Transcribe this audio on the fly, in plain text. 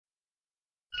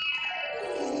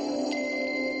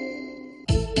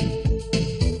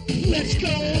Let's go,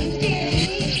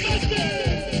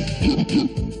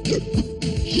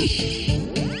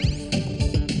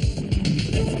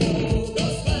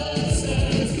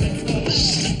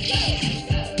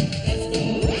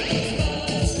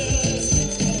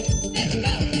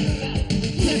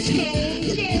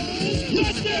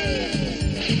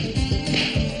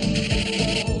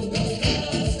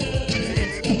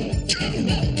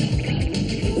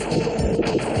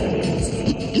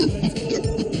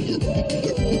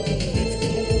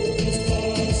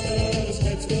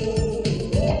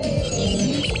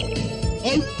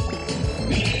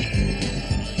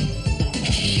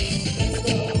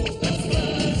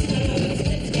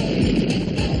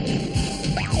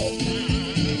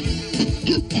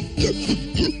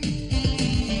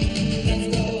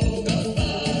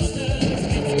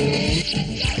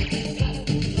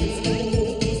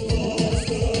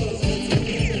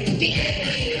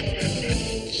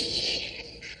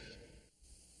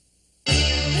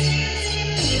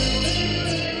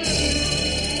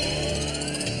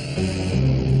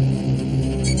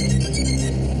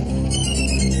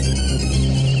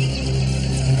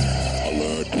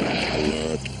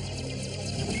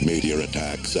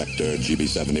 Sector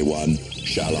GB71.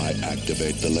 Shall I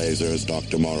activate the lasers,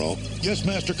 Dr. Morrow? Yes,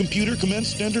 Master Computer. Commence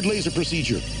standard laser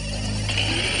procedure.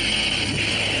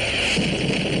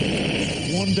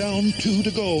 1 down, 2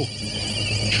 to go.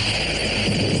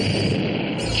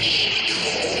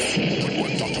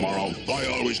 Dr. Morrow, I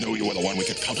always knew you were the one we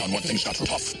could count on when things got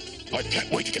tough. I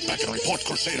can't wait to get back and report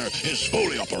Crusader is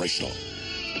fully operational.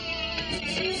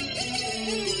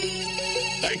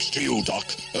 Thanks to you, Doc,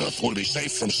 Earth will be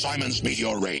safe from Cyman's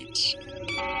meteor raids.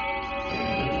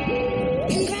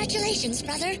 Congratulations,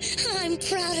 brother. I'm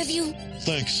proud of you.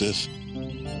 Thanks, sis.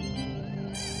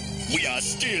 We are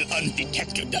still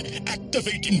undetected.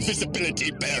 Activate invisibility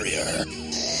barrier.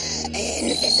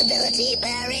 Invisibility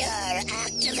barrier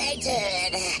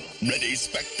activated. Ready,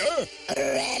 Spectre?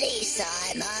 Ready,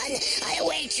 Cyman. I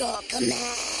await your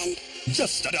command.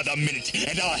 Just another minute,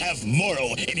 and I'll have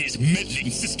Morrow and his meddling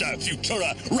sister,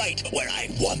 Futura, right where I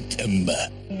want them.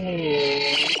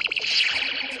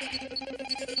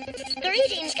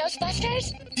 Greetings,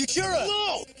 Ghostbusters. Futura!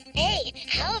 No! Hey,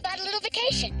 how about a little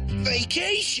vacation?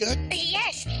 Vacation?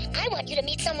 Yes, I want you to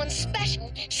meet someone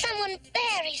special. Someone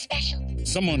very special.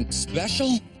 Someone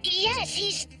special? Yes,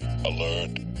 he's...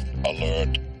 Alert.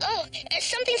 Alert. Oh,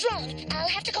 something's wrong. I'll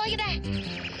have to call you back.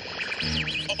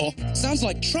 Uh-oh, sounds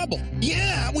like trouble.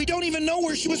 Yeah, we don't even know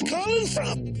where she was calling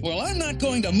from. Well, I'm not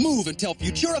going to move until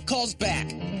Futura calls back.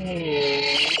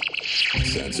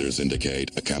 Sensors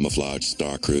indicate a camouflaged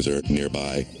star cruiser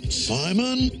nearby.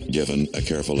 Cyman? Given a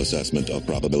careful assessment of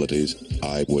probabilities,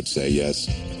 I would say yes.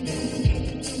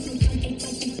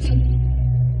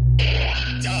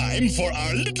 Time for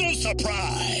our little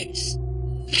surprise.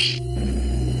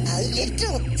 A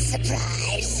little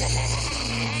surprise.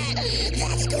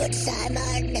 That's good,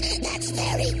 Cyman. That's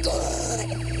very good.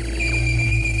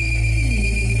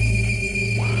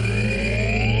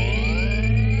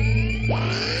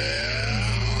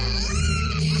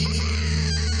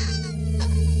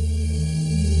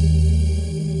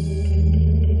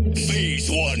 Phase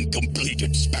 1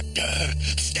 completed, Spectre.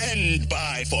 Stand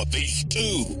by for Phase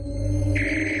 2.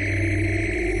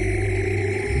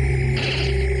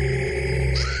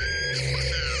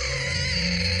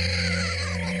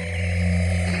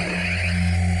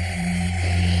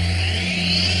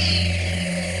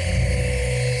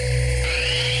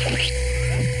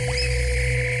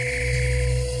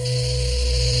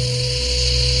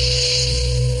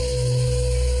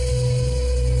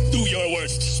 Do your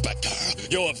worst, Spectre.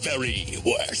 Your very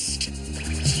worst.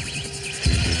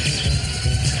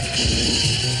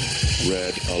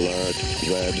 Red alert,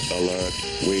 red alert.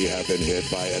 We have been hit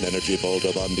by an energy bolt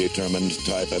of undetermined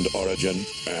type and origin,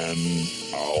 and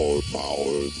our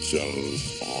power shall...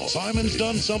 Cyman's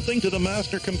done something to the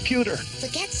master computer.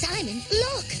 Forget Cyman.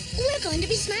 Look, we're going to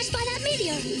be smashed by that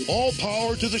meteor. All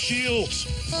power to the shields.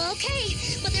 Okay,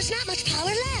 but there's not much power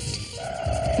left.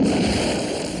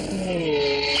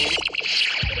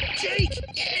 Jake,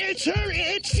 it's her.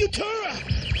 It's Futura.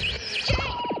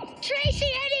 Jake,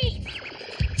 Tracy, Eddie.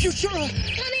 Futura!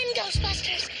 Come in,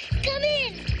 Ghostbusters. Come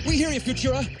in. We hear you,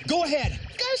 Futura. Go ahead.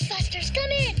 Ghostbusters,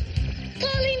 come in.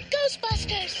 Calling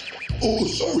Ghostbusters. Oh,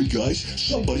 sorry, guys.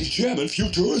 Somebody's jamming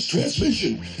Futura's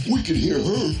transmission. We can hear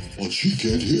her, but she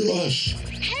can't hear us.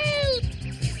 Help!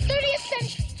 30th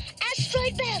century.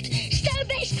 Asteroid belt.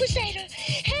 Starbase Crusader.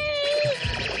 Help!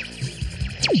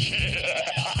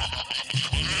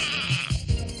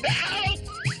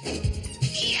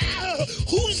 Yeah,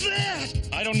 who's that?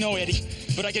 I don't know, Eddie.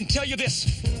 but I can tell you this.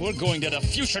 We're going to the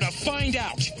future to find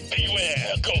out.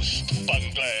 Beware, ghost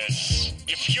bunglers.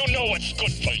 If you know what's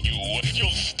good for you, you'll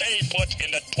stay put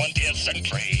in the 20th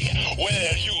century,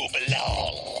 where you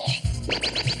belong.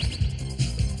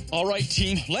 All right,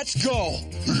 team, let's go.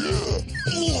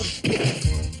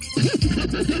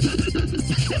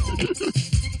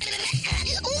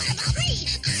 What about me?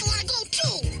 I want to go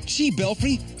too. Gee,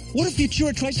 Belfry, what if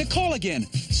Futura tries to call again?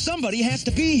 Somebody has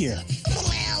to be here.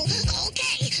 Well,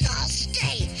 okay, I'll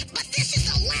stay. But this is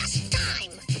the last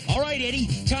time. All right, Eddie,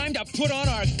 time to put on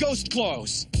our ghost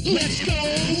clothes. Let's go,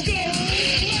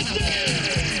 Ghostbusters!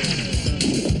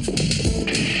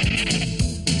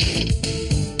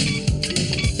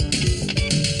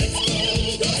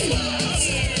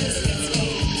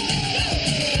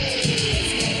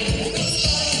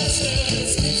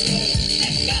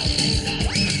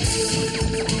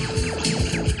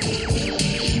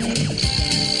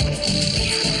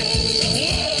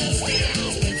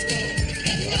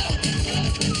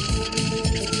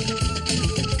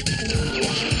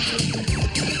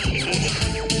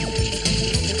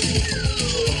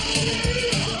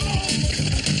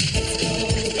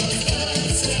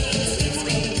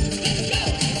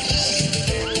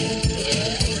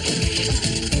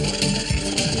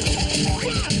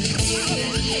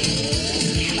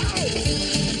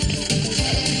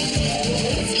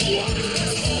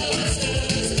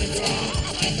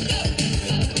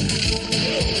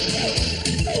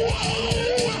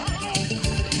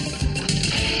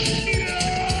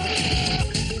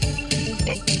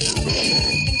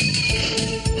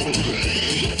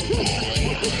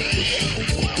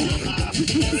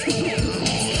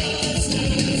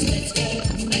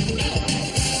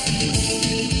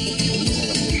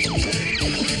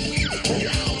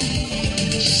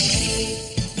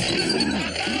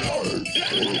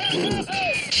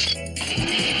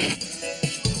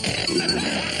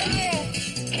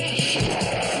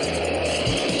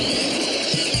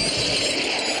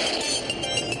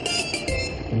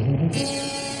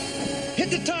 Hit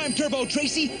the time, Turbo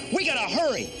Tracy. We gotta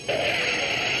hurry.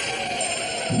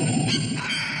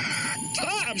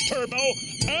 Time, Turbo!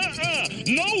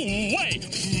 No way!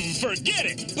 Forget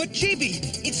it! But Chibi,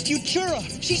 it's Futura.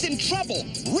 She's in trouble.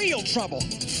 Real trouble.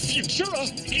 Futura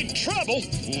in trouble?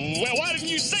 Well, why didn't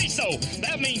you say so?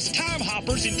 That means Time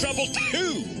Hopper's in trouble,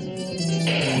 too.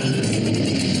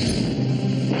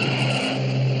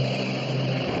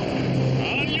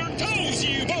 On your toes,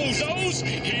 you bozos!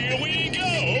 Here we go!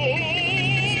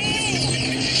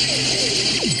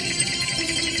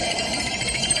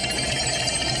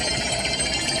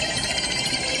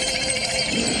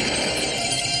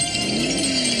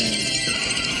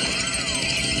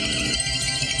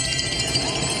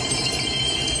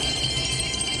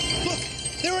 Look,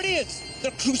 there it is.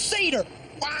 The Crusader.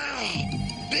 Wow!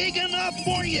 Big enough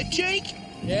for you, Jake?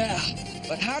 Yeah,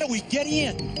 but how do we get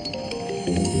in?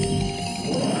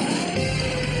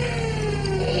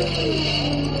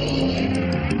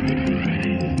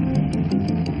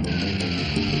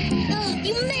 Oh,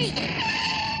 you made it.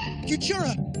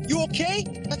 Futura, you okay?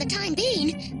 For the time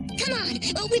being, come on,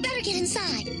 we better get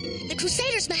inside. The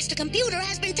Crusader's master computer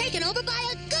has been taken over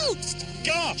by a ghost.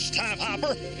 Gosh, Time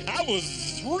Hopper, I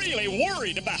was really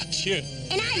worried about you.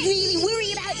 And I really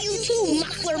worry about you too,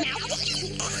 Muffler Mouth.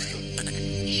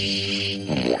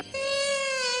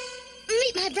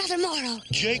 Meet my brother Morrow.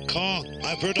 Jake Kong,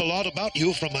 I've heard a lot about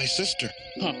you from my sister.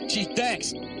 Huh, gee,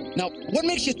 thanks. Now, what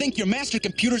makes you think your master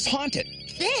computer's haunted?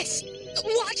 This.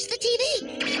 Watch the TV.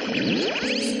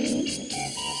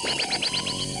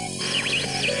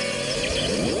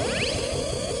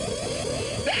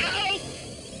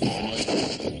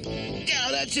 Yeah,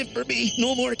 that's it for me.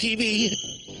 No more TV.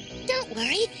 Don't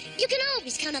worry. You can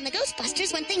always count on the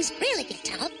Ghostbusters when things really get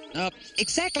tough.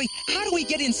 Exactly how do we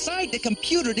get inside the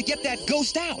computer to get that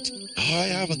ghost out? I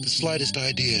haven't the slightest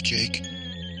idea, Jake.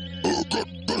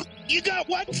 You got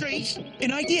what, Trace?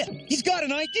 An idea. He's got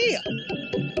an idea.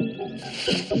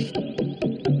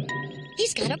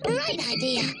 He's got a bright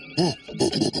idea.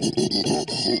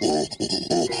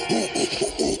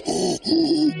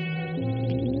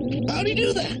 How'd he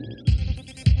do that?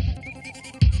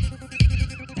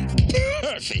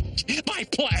 Perfect. My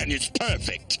plan is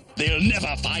perfect. They'll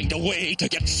never find a way to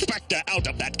get Spectre out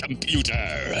of that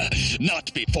computer.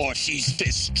 Not before she's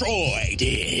destroyed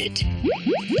it.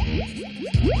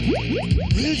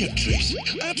 Brilliant, Trace.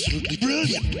 Absolutely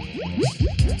brilliant.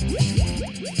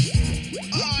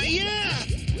 Oh, yeah.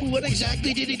 What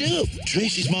exactly did he do?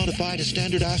 Tracy's modified a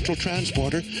standard astral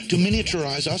transporter to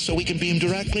miniaturize us so we can beam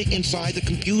directly inside the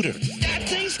computer. That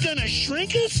thing's gonna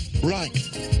shrink us? Right.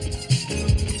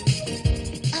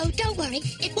 Oh, don't worry.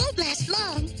 It won't last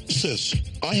long. What's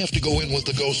this? I have to go in with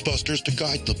the Ghostbusters to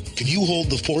guide them. Can you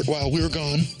hold the fort while we're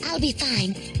gone? I'll be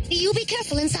fine. You be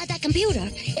careful inside that computer.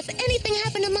 If anything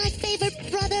happened to my favorite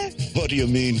brother... What do you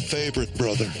mean, favorite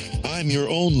brother? I'm your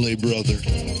only brother.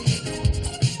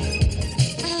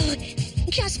 Oh,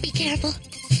 just be careful.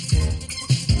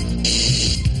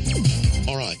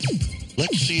 All right,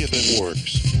 let's see if it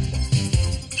works.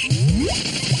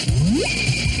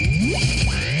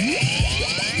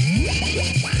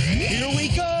 Here we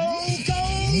go,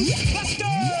 Ghostbusters!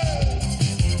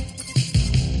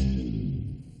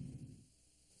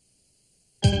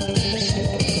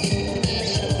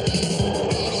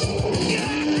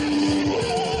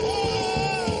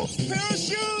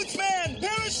 Parachutes, man!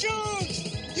 Parachutes!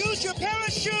 Use your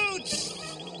parachutes!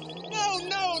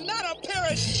 No, not a pair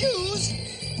of shoes!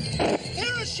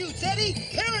 Parachutes, Eddie!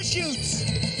 Parachutes!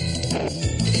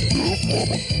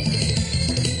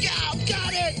 Yeah,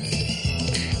 got it!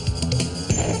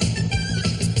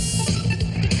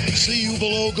 See you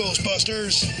below,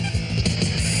 Ghostbusters.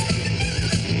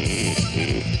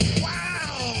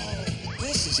 Wow!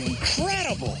 This is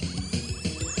incredible!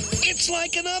 It's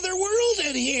like another world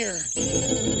in here!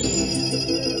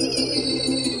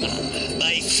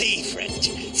 My favorite,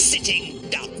 sitting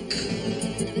duck.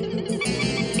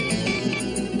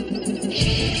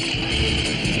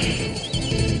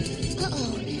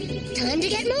 Uh-oh. Time to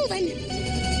get moving.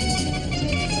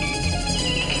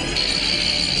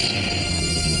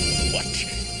 What?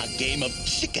 A game of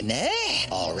chicken, eh?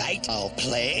 All right, I'll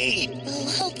play. Oh,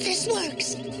 hope this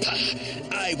works.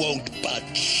 I won't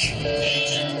budge.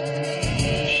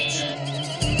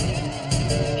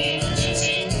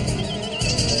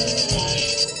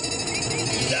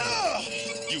 Ah,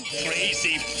 you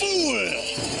crazy fool!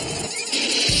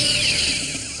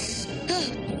 Oh,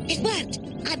 it worked.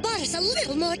 I bought us a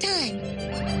little more time.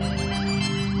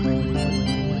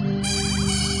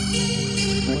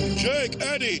 Jake,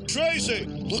 Eddie, Tracy,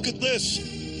 look at this.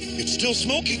 It's still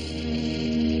smoking.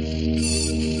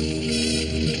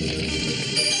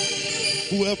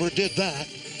 Whoever did that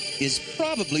Is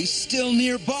probably still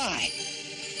nearby.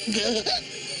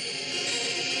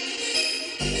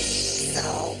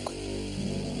 So,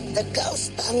 the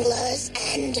Ghost Bunglers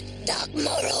and Doc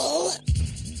Morrow.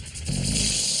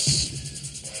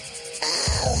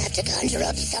 I'll have to conjure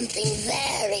up something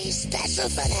very special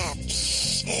for that.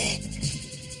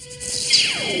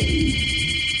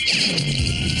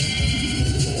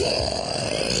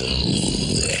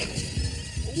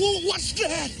 Whoa, what's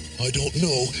that? I don't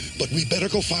know, but we better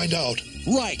go find out.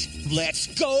 Right, let's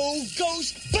go,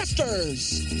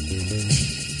 Ghostbusters!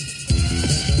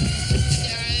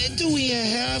 Do we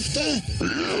have to?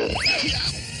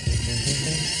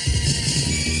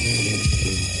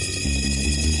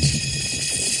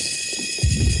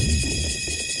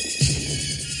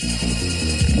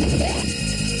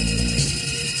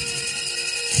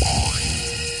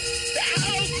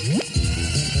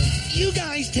 You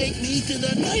guys take me to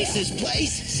the nicest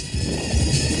places.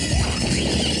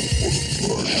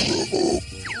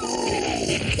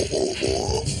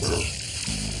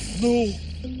 No.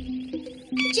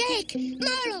 Jake,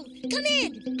 Marlo, come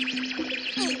in.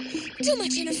 Oh, too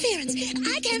much interference.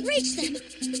 I can't reach them.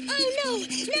 Oh, no.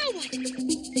 Now what?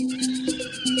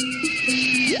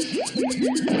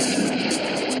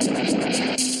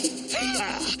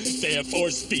 Their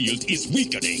force field is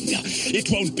weakening. It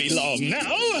won't be long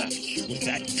now. With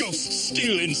that ghost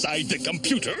still inside the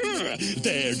computer,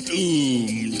 they're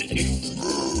doomed.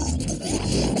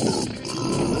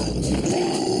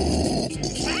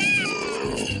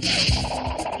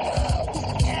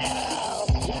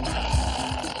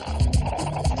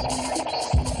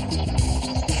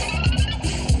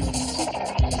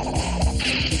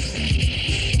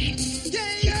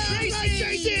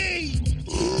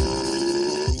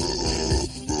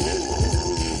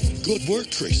 Good work,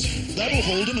 Tracy. That'll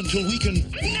hold him until we can...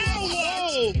 Now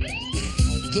what?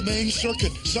 The main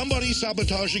circuit. Somebody's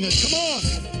sabotaging it. Come on!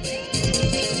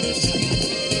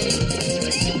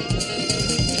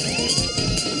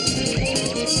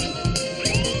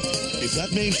 If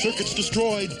that main circuit's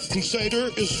destroyed,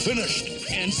 Crusader is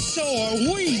finished. And so are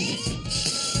we!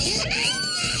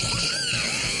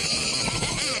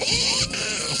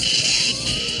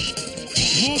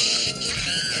 Look!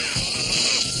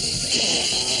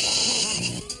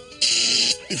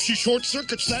 If she short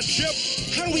circuits that ship...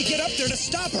 How do we get up there to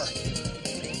stop her?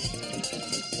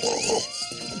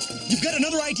 You've got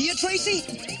another idea, Tracy?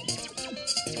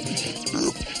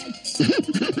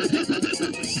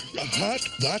 A hat?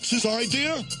 That's his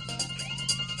idea?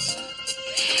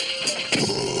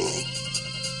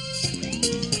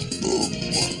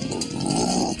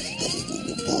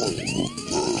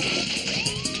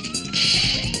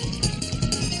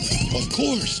 Of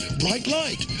course, bright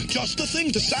light. Just the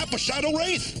thing to sap a shadow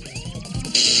wraith.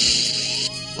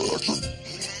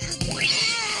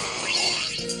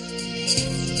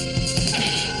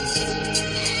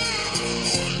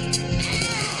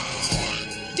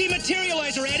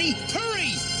 Dematerializer, Eddie!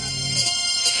 Hurry!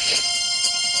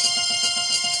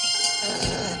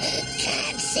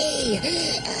 Can't see.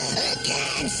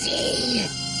 Can't see.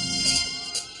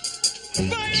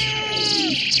 Fire!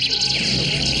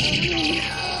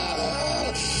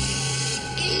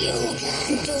 You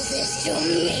can't do this to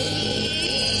me.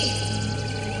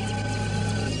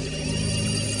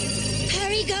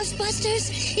 Hurry, Ghostbusters.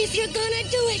 If you're gonna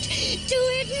do it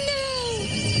now.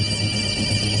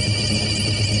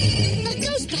 The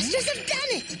Ghostbusters have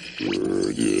done it.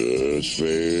 Yes,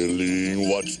 failing.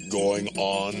 What's going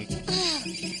on? Oh,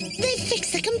 they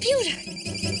fixed the computer.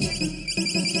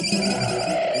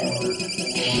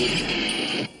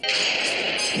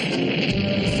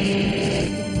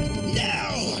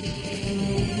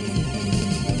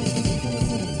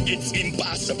 It's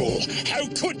impossible. How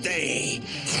could they?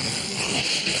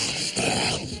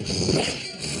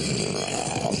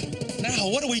 Now,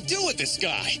 what do we do with this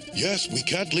guy? Yes, we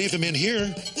can't leave him in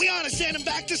here. We ought to send him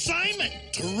back to Cyman.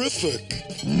 Terrific.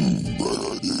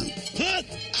 Huh?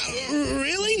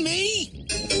 Really? Me?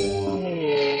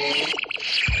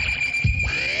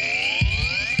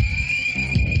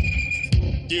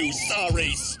 You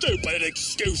sorry, stupid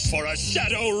excuse for a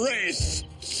shadow wraith.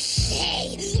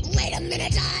 Hey, wait a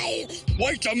minute,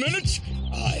 Wait a minute?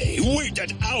 I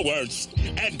waited hours.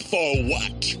 And for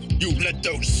what? You let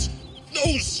those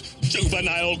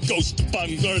juvenile ghost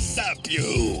bunglers sap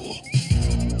you.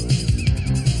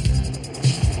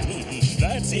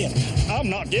 That's it. I'm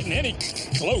not getting any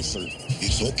closer.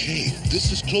 It's okay.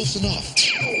 This is close enough.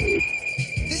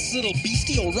 This little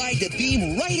beastie will ride the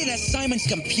beam right into Cyman's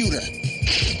computer.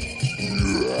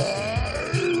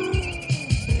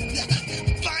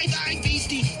 Bye-bye,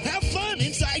 Beastie. Have fun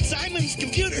inside Cyman's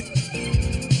computer.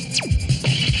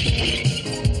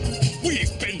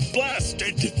 We've been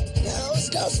blasted. Those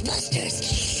Ghostbusters.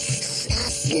 A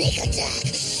sneak attack.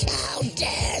 How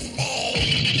dare they?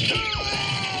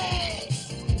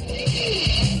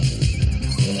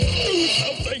 Do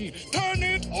something. Turn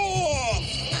it off.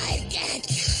 I can't.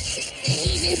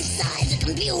 He's inside the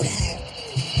computer.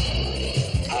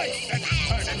 I can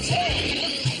turn it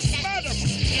off. Madam.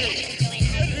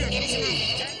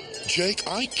 Jake,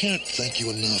 I can't thank you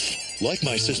enough. Like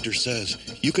my sister says,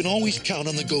 you can always count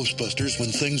on the Ghostbusters when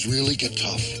things really get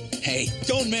tough. Hey,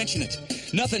 don't mention it.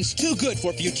 Nothing's too good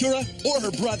for Futura or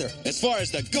her brother, as far as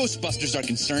the Ghostbusters are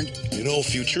concerned. You know,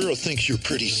 Futura thinks you're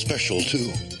pretty special,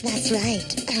 too. That's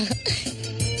right.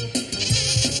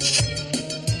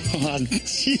 Oh,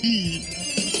 gee.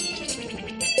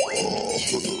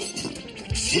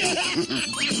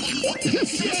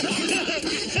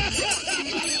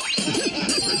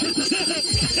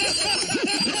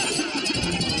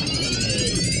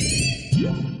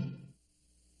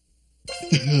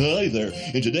 Hi there.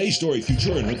 In today's story,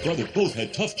 Futura and her brother both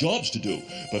had tough jobs to do,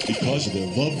 but because of their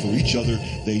love for each other,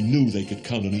 they knew they could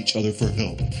count on each other for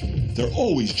help. There are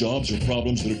always jobs or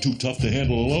problems that are too tough to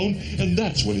handle alone, and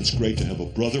that's when it's great to have a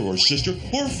brother or sister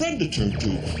or a friend to turn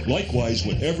to. Likewise,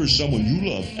 whenever someone you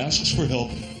love asks for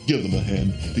help, give them a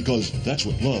hand, because that's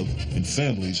what love and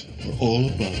families are all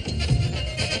about.